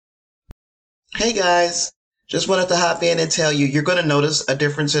Hey guys, just wanted to hop in and tell you, you're going to notice a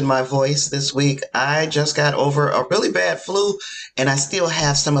difference in my voice this week. I just got over a really bad flu and I still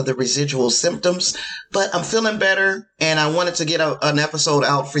have some of the residual symptoms, but I'm feeling better and I wanted to get an episode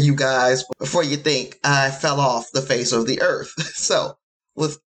out for you guys before you think I fell off the face of the earth. So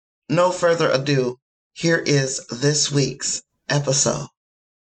with no further ado, here is this week's episode.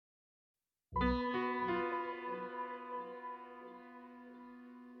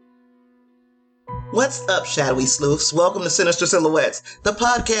 What's up, shadowy sleuths? Welcome to Sinister Silhouettes, the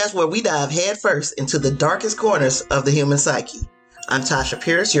podcast where we dive headfirst into the darkest corners of the human psyche. I'm Tasha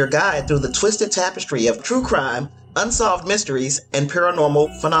Pierce, your guide through the twisted tapestry of true crime, unsolved mysteries, and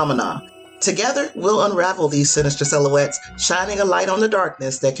paranormal phenomena. Together, we'll unravel these sinister silhouettes, shining a light on the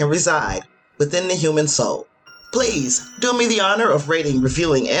darkness that can reside within the human soul. Please do me the honor of rating,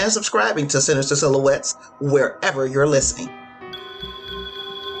 reviewing, and subscribing to Sinister Silhouettes wherever you're listening.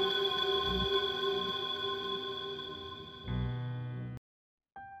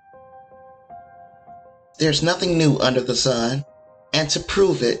 There's nothing new under the sun, and to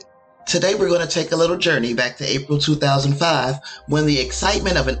prove it, today we're going to take a little journey back to April 2005 when the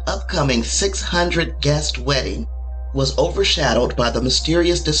excitement of an upcoming 600-guest wedding was overshadowed by the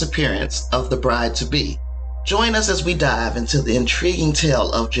mysterious disappearance of the bride-to-be. Join us as we dive into the intriguing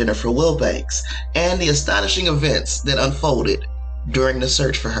tale of Jennifer Wilbanks and the astonishing events that unfolded during the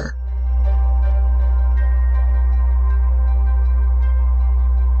search for her.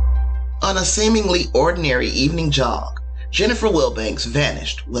 On a seemingly ordinary evening jog, Jennifer Wilbanks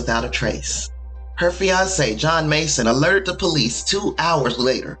vanished without a trace. Her fiancé, John Mason, alerted the police 2 hours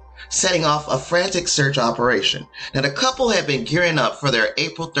later, setting off a frantic search operation. Now, the couple had been gearing up for their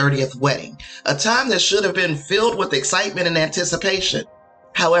April 30th wedding, a time that should have been filled with excitement and anticipation.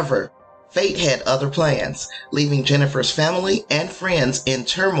 However, fate had other plans, leaving Jennifer's family and friends in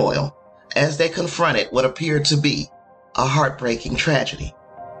turmoil as they confronted what appeared to be a heartbreaking tragedy.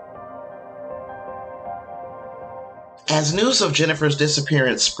 As news of Jennifer's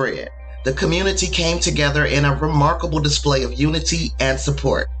disappearance spread, the community came together in a remarkable display of unity and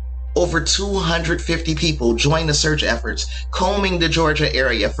support. Over 250 people joined the search efforts, combing the Georgia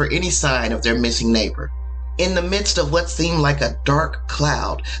area for any sign of their missing neighbor. In the midst of what seemed like a dark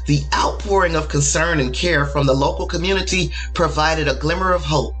cloud, the outpouring of concern and care from the local community provided a glimmer of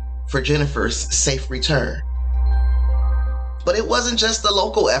hope for Jennifer's safe return. But it wasn't just the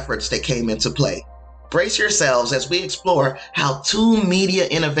local efforts that came into play. Brace yourselves as we explore how two media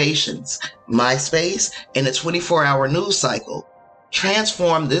innovations, MySpace and the 24-hour news cycle,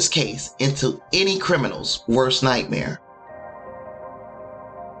 transformed this case into any criminal's worst nightmare.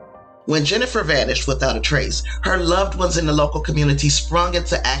 When Jennifer vanished without a trace, her loved ones in the local community sprung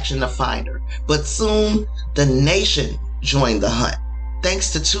into action to find her. But soon, the nation joined the hunt,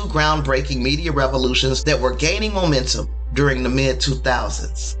 thanks to two groundbreaking media revolutions that were gaining momentum during the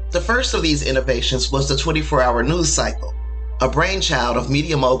mid-2000s. The first of these innovations was the 24-hour news cycle, a brainchild of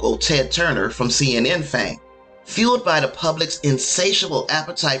media mogul Ted Turner from CNN fame. Fueled by the public's insatiable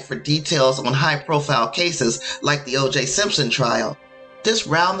appetite for details on high-profile cases like the O.J. Simpson trial, this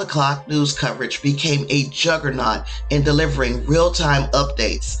round-the-clock news coverage became a juggernaut in delivering real-time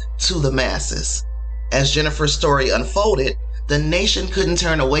updates to the masses. As Jennifer's story unfolded, the nation couldn't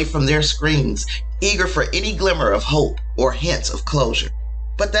turn away from their screens, eager for any glimmer of hope or hint of closure.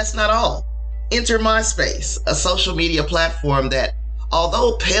 But that's not all. Enter MySpace, a social media platform that,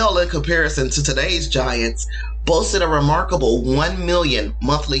 although pale in comparison to today's giants, boasted a remarkable 1 million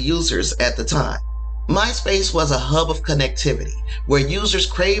monthly users at the time. MySpace was a hub of connectivity, where users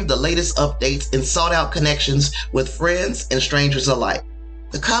craved the latest updates and sought out connections with friends and strangers alike.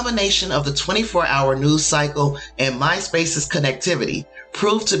 The combination of the 24-hour news cycle and MySpace's connectivity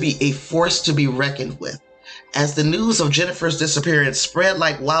proved to be a force to be reckoned with. As the news of Jennifer's disappearance spread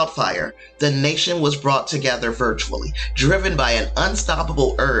like wildfire, the nation was brought together virtually, driven by an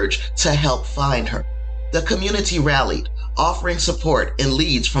unstoppable urge to help find her. The community rallied, offering support and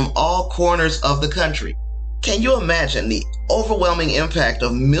leads from all corners of the country. Can you imagine the overwhelming impact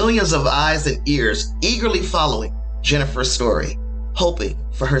of millions of eyes and ears eagerly following Jennifer's story, hoping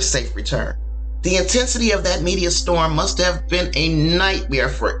for her safe return? The intensity of that media storm must have been a nightmare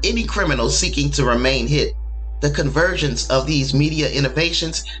for any criminal seeking to remain hidden. The convergence of these media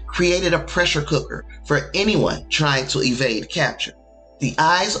innovations created a pressure cooker for anyone trying to evade capture. The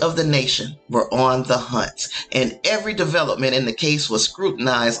eyes of the nation were on the hunt, and every development in the case was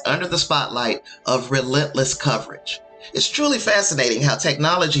scrutinized under the spotlight of relentless coverage. It's truly fascinating how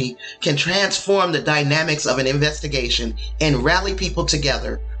technology can transform the dynamics of an investigation and rally people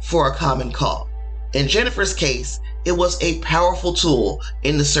together for a common cause. In Jennifer's case, it was a powerful tool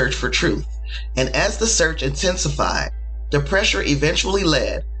in the search for truth, And as the search intensified, the pressure eventually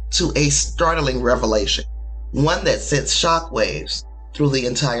led to a startling revelation, one that sent shockwaves through the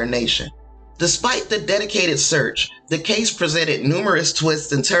entire nation. Despite the dedicated search, the case presented numerous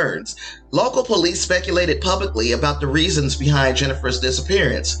twists and turns. Local police speculated publicly about the reasons behind Jennifer's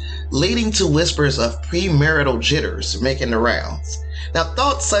disappearance, leading to whispers of premarital jitters making the rounds. Now,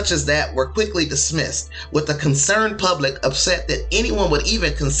 thoughts such as that were quickly dismissed, with the concerned public upset that anyone would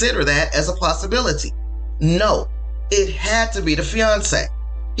even consider that as a possibility. No, it had to be the fiancé.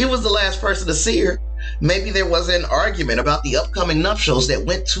 He was the last person to see her. Maybe there was an argument about the upcoming nuptials that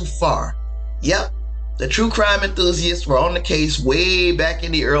went too far. Yep, the true crime enthusiasts were on the case way back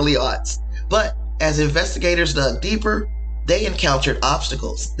in the early aughts. But as investigators dug deeper, they encountered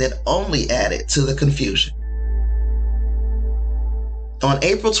obstacles that only added to the confusion. On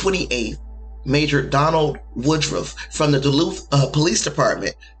April 28th, Major Donald Woodruff from the Duluth Police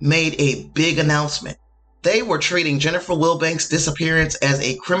Department made a big announcement. They were treating Jennifer Wilbanks' disappearance as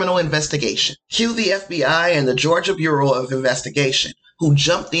a criminal investigation. Cue the FBI and the Georgia Bureau of Investigation, who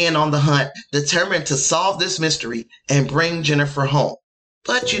jumped in on the hunt, determined to solve this mystery and bring Jennifer home.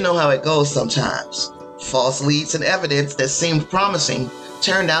 But you know how it goes sometimes. False leads and evidence that seemed promising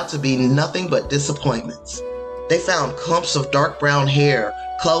turned out to be nothing but disappointments. They found clumps of dark brown hair,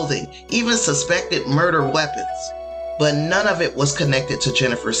 clothing, even suspected murder weapons. But none of it was connected to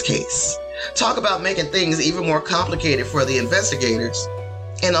Jennifer's case. Talk about making things even more complicated for the investigators.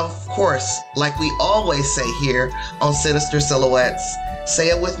 And of course, like we always say here on Sinister Silhouettes, say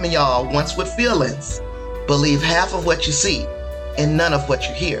it with me, y'all, once with feelings. Believe half of what you see and none of what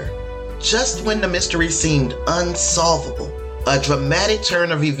you hear. Just when the mystery seemed unsolvable, a dramatic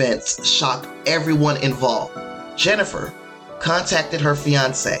turn of events shocked everyone involved. Jennifer contacted her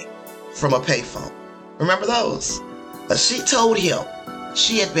fiancé from a payphone. Remember those? She told him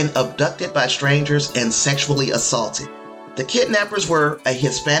she had been abducted by strangers and sexually assaulted. The kidnappers were a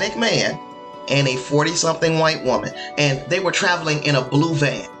Hispanic man and a 40-something white woman, and they were traveling in a blue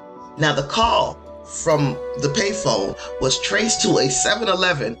van. Now, the call from the payphone was traced to a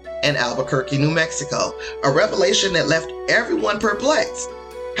 7-Eleven in Albuquerque, New Mexico, a revelation that left everyone perplexed.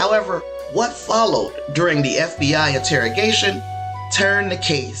 However, what followed during the FBI interrogation turned the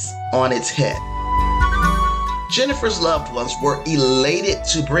case on its head. Jennifer's loved ones were elated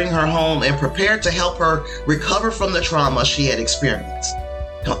to bring her home and prepared to help her recover from the trauma she had experienced.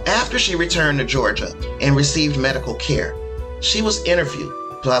 Now, after she returned to Georgia and received medical care, she was interviewed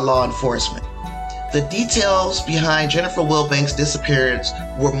by law enforcement. The details behind Jennifer Wilbanks' disappearance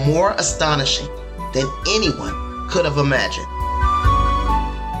were more astonishing than anyone could have imagined.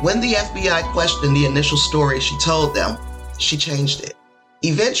 When the FBI questioned the initial story she told them, she changed it.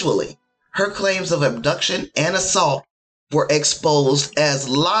 Eventually, her claims of abduction and assault were exposed as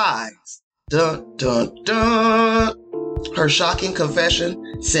lies. Dun, dun, dun. Her shocking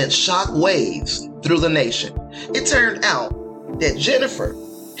confession sent shock waves through the nation. It turned out that Jennifer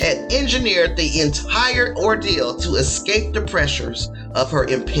had engineered the entire ordeal to escape the pressures of her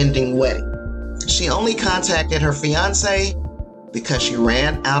impending wedding. She only contacted her fiancé because she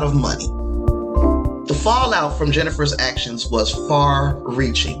ran out of money. The fallout from Jennifer's actions was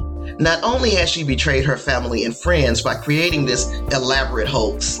far-reaching. Not only had she betrayed her family and friends by creating this elaborate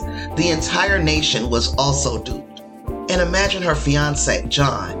hoax, the entire nation was also duped. And imagine her fiancé,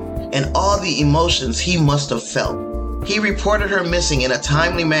 John, and all the emotions he must have felt. He reported her missing in a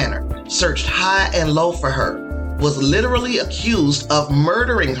timely manner, searched high and low for her, was literally accused of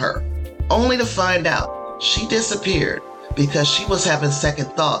murdering her, only to find out she disappeared because she was having second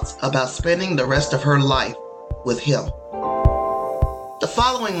thoughts about spending the rest of her life with him. The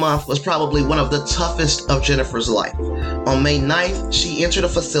following month was probably one of the toughest of Jennifer's life. On May 9th, she entered a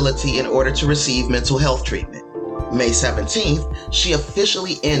facility in order to receive mental health treatment. May 17th, she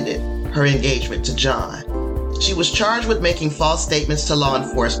officially ended her engagement to John. She was charged with making false statements to law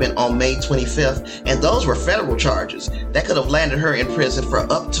enforcement on May 25th, and those were federal charges that could have landed her in prison for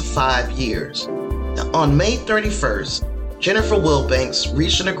up to 5 years. Now, on May 31st, Jennifer Wilbanks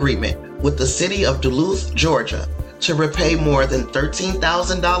reached an agreement with the city of Duluth, Georgia, to repay more than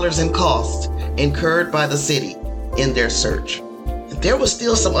 $13,000 in costs incurred by the city in their search. And there was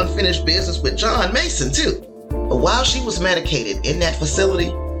still some unfinished business with John Mason, too. But while she was medicated in that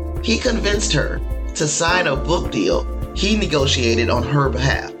facility, he convinced her to sign a book deal he negotiated on her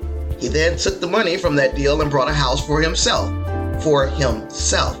behalf. He then took the money from that deal and bought a house for himself. For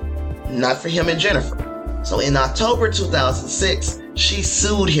himself, not for him and Jennifer. So in October 2006, she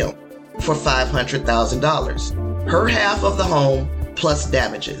sued him for $500,000. Her half of the home plus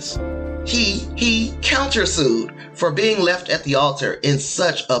damages. He countersued for being left at the altar in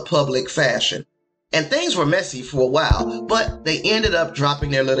such a public fashion. And things were messy for a while, but they ended up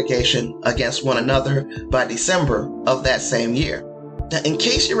dropping their litigation against one another by December of that same year. Now, in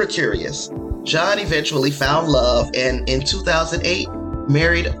case you were curious, John eventually found love and in 2008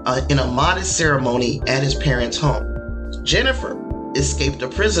 married in a modest ceremony at his parents' home. Jennifer escaped a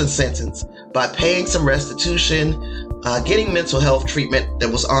prison sentence by paying some restitution, getting mental health treatment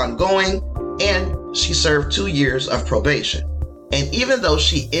that was ongoing, and she served 2 years of probation. And even though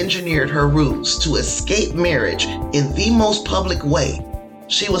she engineered her ruse to escape marriage in the most public way,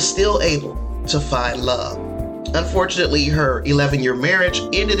 she was still able to find love. Unfortunately, her 11-year marriage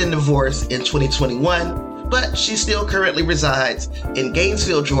ended in divorce in 2021, but she still currently resides in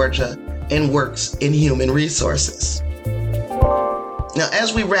Gainesville, Georgia, and works in human resources. Now,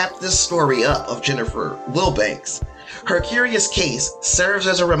 as we wrap this story up of Jennifer Wilbanks, her curious case serves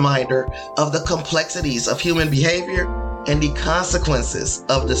as a reminder of the complexities of human behavior and the consequences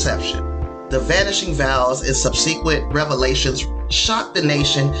of deception. The vanishing vows and subsequent revelations shocked the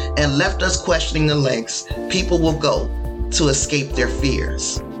nation and left us questioning the lengths people will go to escape their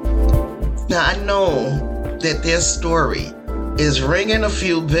fears. Now, I know that this story is ringing a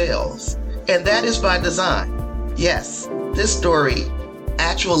few bells, and that is by design. Yes, this story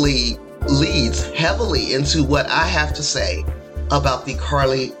actually leads heavily into what I have to say about the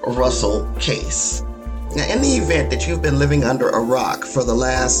Carlee Russell case. Now, in the event that you've been living under a rock for the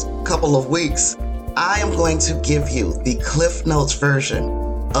last couple of weeks, I am going to give you the Cliff Notes version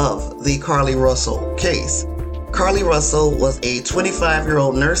of the Carlee Russell case. Carlee Russell was a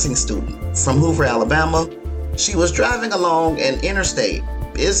 25-year-old nursing student from Hoover, Alabama. She was driving along an interstate,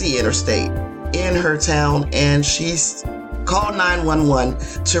 busy interstate, in her town, and she called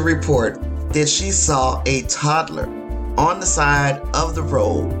 911 to report that she saw a toddler on the side of the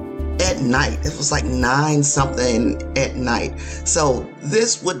road at night. It was like 9-something at night. So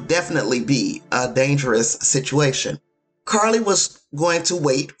this would definitely be a dangerous situation. Carlee was going to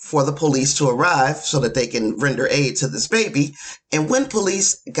wait for the police to arrive so that they can render aid to this baby. And when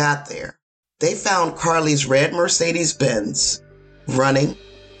police got there, they found Carlee's red Mercedes-Benz running,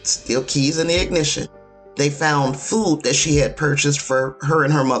 still keys in the ignition. They found food that she had purchased for her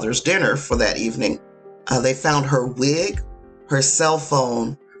and her mother's dinner for that evening. They found her wig, her cell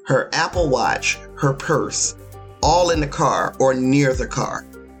phone, her Apple Watch, her purse, all in the car or near the car.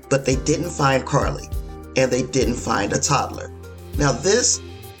 But they didn't find Carlee, and they didn't find a toddler. Now, this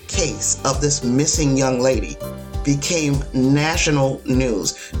case of this missing young lady became national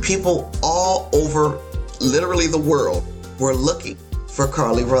news. People all over literally the world were looking for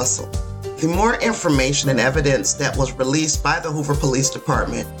Carlee Russell. The more information and evidence that was released by the Hoover Police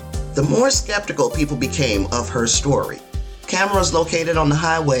Department, the more skeptical people became of her story. Cameras located on the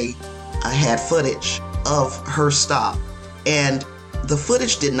highway had footage of her stop, and the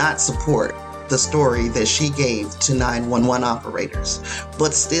footage did not support the story that she gave to 911 operators.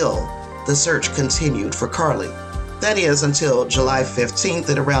 But still, the search continued for Carlee. That is until July 15th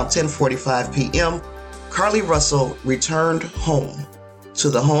at around 10:45 p.m., Carlee Russell returned home to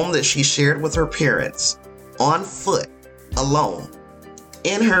the home that she shared with her parents on foot, alone.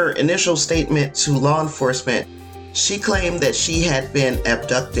 In her initial statement to law enforcement, she claimed that she had been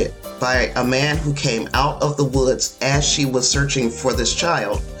abducted by a man who came out of the woods as she was searching for this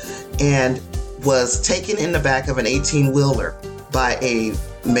child and was taken in the back of an 18-wheeler by a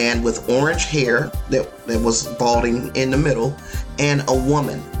man with orange hair that was balding in the middle and a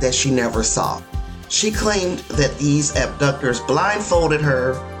woman that she never saw. She claimed that these abductors blindfolded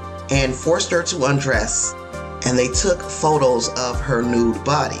her and forced her to undress, and they took photos of her nude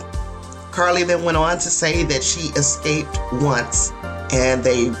body. Carlee then went on to say that she escaped once, and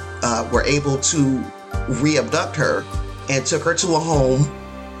they were able to re-abduct her and took her to a home.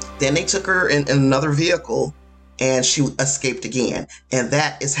 Then they took her in another vehicle, and she escaped again. And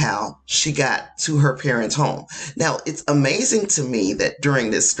that is how she got to her parents' home. Now, it's amazing to me that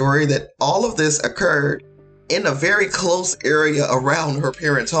during this story that all of this occurred in a very close area around her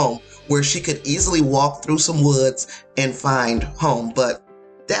parents' home where she could easily walk through some woods and find home. But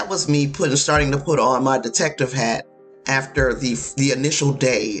that was me starting to put on my detective hat after the initial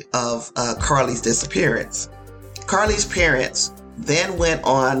day of Carlee's disappearance. Carlee's parents then went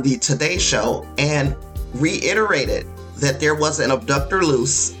on the Today Show and reiterated that there was an abductor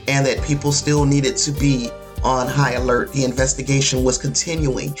loose and that people still needed to be on high alert. The investigation was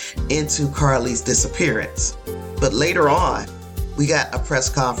continuing into Carlee's disappearance. But later on, we got a press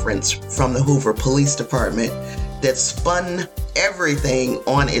conference from the Hoover Police Department that spun everything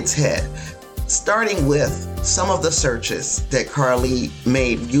on its head. starting with some of the searches that Carly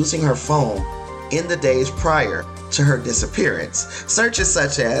made using her phone in the days prior to her disappearance. Searches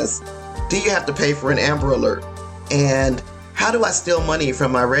such as, do you have to pay for an Amber Alert? And how do I steal money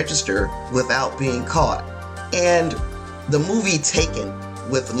from my register without being caught? And the movie Taken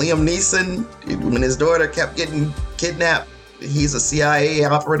with Liam Neeson, when his daughter kept getting kidnapped, he's a CIA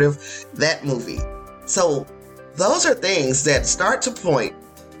operative, that movie. So those are things that start to point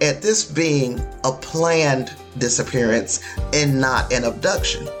at this being a planned disappearance and not an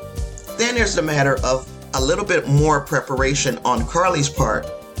abduction. Then there's the matter of a little bit more preparation on Carly's part.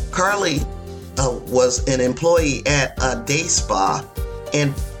 Carly was an employee at a day spa,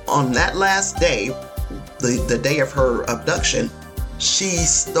 and on that last day, the day of her abduction, she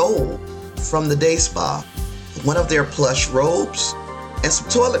stole from the day spa one of their plush robes and some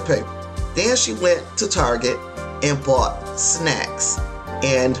toilet paper. Then she went to Target and bought snacks.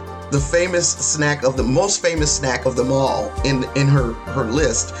 And the most famous snack of them all in her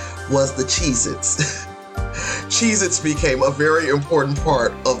list was the Cheez-Its. Cheez-Its became a very important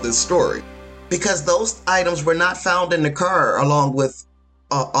part of this story because those items were not found in the car along with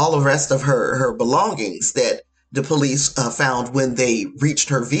all the rest of her belongings that the police found when they reached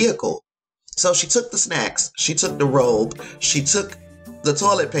her vehicle. So she took the snacks, she took the robe, she took the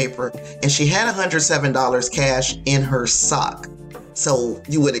toilet paper, and she had $107 cash in her sock. So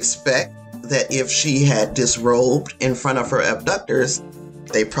you would expect that if she had disrobed in front of her abductors,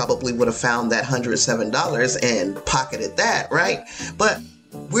 they probably would have found that $107 and pocketed that, right? But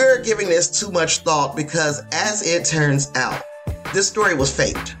we're giving this too much thought because, as it turns out, this story was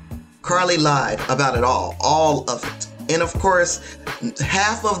faked. Carly lied about it all of it. And of course,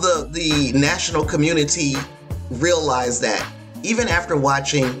 half of the national community realized that. Even after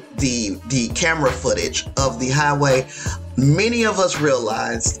watching the camera footage of the highway, many of us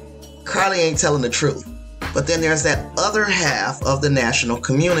realized Carly ain't telling the truth. But then there's that other half of the national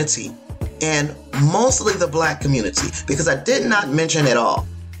community, and mostly the Black community, because I did not mention at all,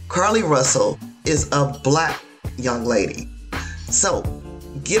 Carly Russell is a Black young lady. So,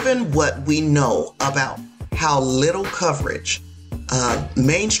 given what we know about how little coverage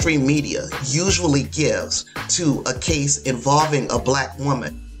mainstream media usually gives to a case involving a Black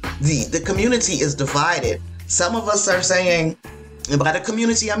woman, the community is divided. Some of us are saying, and by the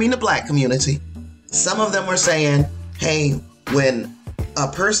community, I mean the Black community, some of them are saying, hey, when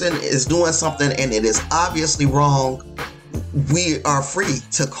a person is doing something and it is obviously wrong, we are free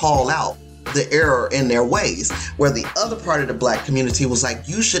to call out the error in their ways. Where the other part of the Black community was like,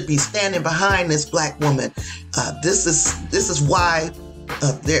 you should be standing behind this Black woman. This is why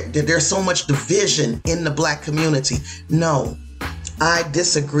there's so much division in the Black community. No, I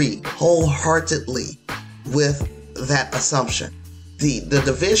disagree wholeheartedly with that assumption. The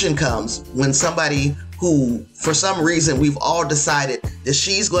division comes when somebody who, for some reason, we've all decided that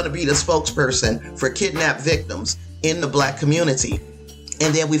she's going to be the spokesperson for kidnapped victims in the Black community.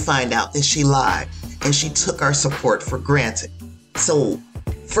 And then we find out that she lied and she took our support for granted. So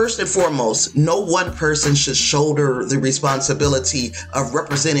first and foremost, no one person should shoulder the responsibility of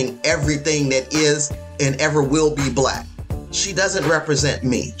representing everything that is and ever will be Black. She doesn't represent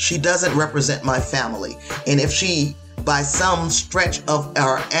me. She doesn't represent my family. And if she, by some stretch of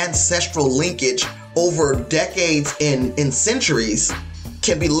our ancestral linkage over decades and centuries,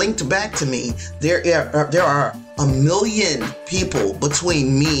 can be linked back to me, there are a million people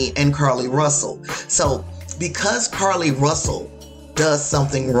between me and Carly Russell. So because Carly Russell does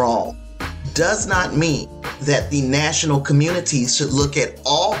something wrong does not mean that the national community should look at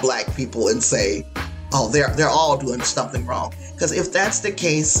all Black people and say, oh, they're all doing something wrong. Because if that's the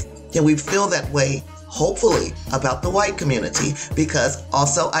case, then we feel that way, hopefully, about the white community. Because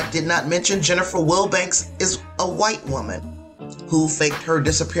also, I did not mention Jennifer Wilbanks is a white woman who faked her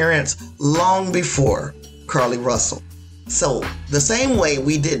disappearance long before Carly Russell. So the same way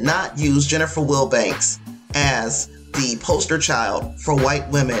we did not use Jennifer Wilbanks as the poster child for white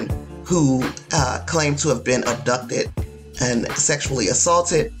women who claim to have been abducted and sexually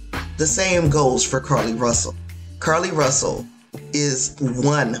assaulted, the same goes for Carly Russell. Carly Russell is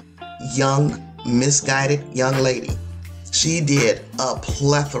one young, misguided young lady. She did a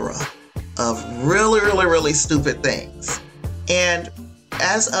plethora of really stupid things. And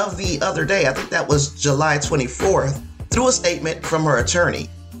as of the other day, I think that was July 24th, through a statement from her attorney,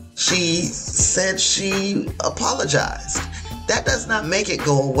 she said she apologized. That does not make it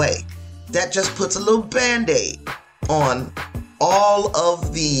go away. That just puts a little Band-Aid on all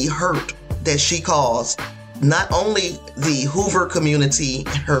of the hurt that she caused, not only the Hoover community,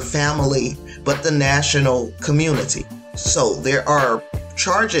 her family, but the national community. So there are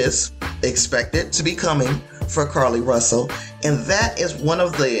charges expected to be coming for Carlee Russell. And that is one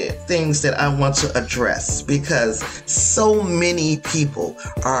of the things that I want to address, because so many people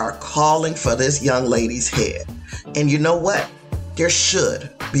are calling for this young lady's head. And you know what? There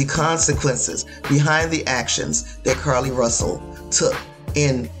should be consequences behind the actions that Carlee Russell took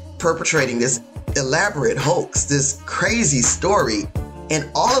in perpetrating this elaborate hoax, this crazy story, and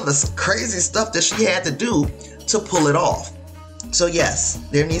all of the crazy stuff that she had to do to pull it off. So yes,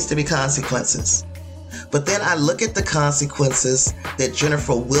 there needs to be consequences. But then I look at the consequences that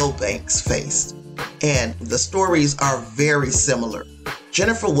Jennifer Wilbanks faced, and the stories are very similar.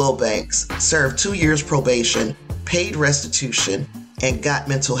 Jennifer Wilbanks served 2 years probation, paid restitution, and got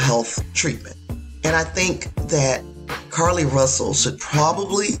mental health treatment. And I think that Carlee Russell should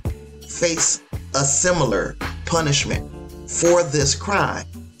probably face a similar punishment for this crime.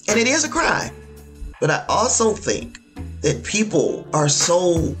 And it is a crime. But I also think that people are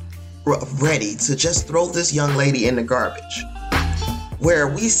so ready to just throw this young lady in the garbage, where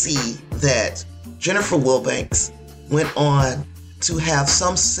we see that Jennifer Wilbanks went on to have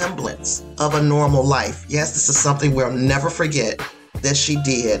some semblance of a normal life. Yes, this is something we'll never forget that she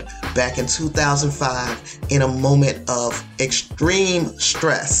did back in 2005 in a moment of extreme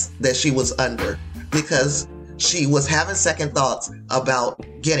stress that she was under, because she was having second thoughts about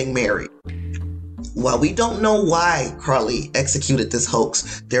getting married. While we don't know why Carlee executed this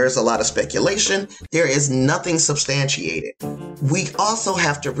hoax, there is a lot of speculation. There is nothing substantiated. We also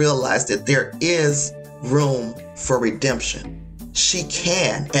have to realize that there is room for redemption. She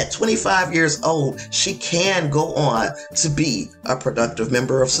can, at 25 years old, she can go on to be a productive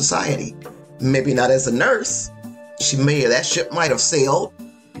member of society. Maybe not as a nurse. That ship might have sailed,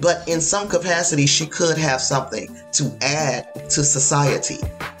 but in some capacity, she could have something to add to society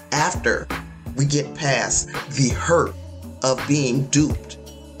after we get past the hurt of being duped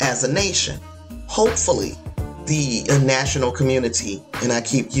as a nation. Hopefully, the national community, and I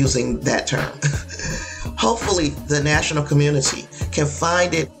keep using that term, hopefully the national community can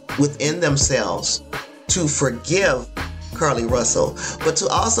find it within themselves to forgive Carlee Russell, but to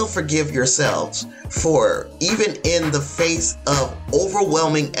also forgive yourselves for, even in the face of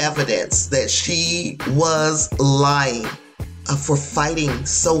overwhelming evidence that she was lying, for fighting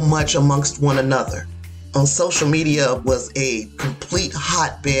so much amongst one another. On social media was a complete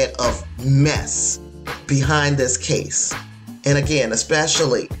hotbed of mess behind this case. And again,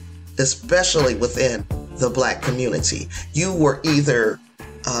 especially within the Black community. You were either,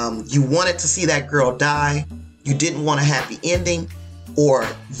 you wanted to see that girl die, you didn't want a happy ending, or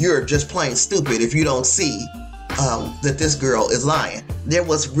you're just plain stupid if you don't see that this girl is lying. There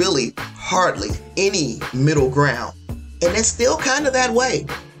was really hardly any middle ground. And it's still kind of that way.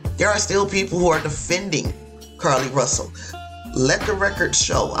 There are still people who are defending Carlee Russell. Let the record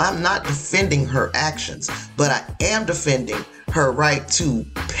show I'm not defending her actions, but I am defending her right to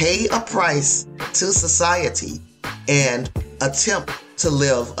pay a price to society and attempt to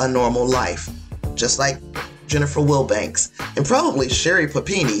live a normal life. Just like Jennifer Wilbanks and probably Sherry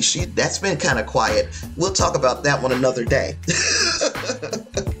Papini. That's been kind of quiet. We'll talk about that one another day.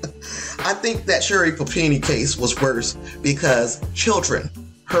 I think that Sherry Papini case was worse because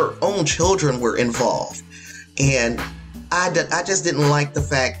her own children were involved. And I just didn't like the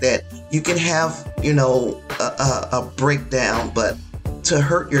fact that you can have, a breakdown, but to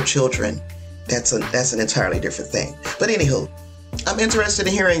hurt your children, that's an entirely different thing. But anywho, I'm interested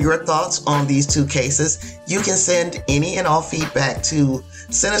in hearing your thoughts on these two cases. You can send any and all feedback to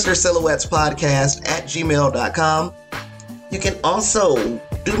sinistersilhouettespodcast@gmail.com. You can also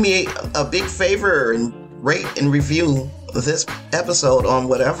do me a big favor and rate and review this episode on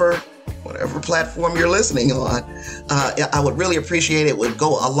whatever platform you're listening on. I would really appreciate it. It would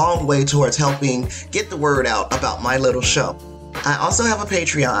go a long way towards helping get the word out about my little show. I also have a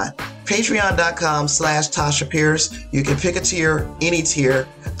Patreon, patreon.com/Tasha Pierce. You can pick a tier, any tier.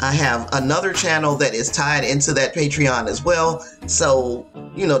 I have another channel that is tied into that Patreon as well. So,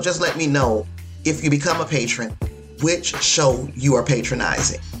 just let me know if you become a patron, which show you are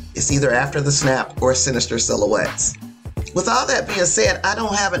patronizing. It's either After the Snap or Sinister Silhouettes. With all that being said, I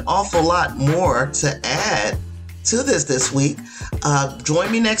don't have an awful lot more to add to this week.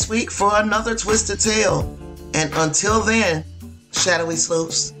 Join me next week for another Twisted Tale. And until then, shadowy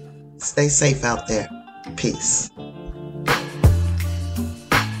sleuths, stay safe out there. Peace.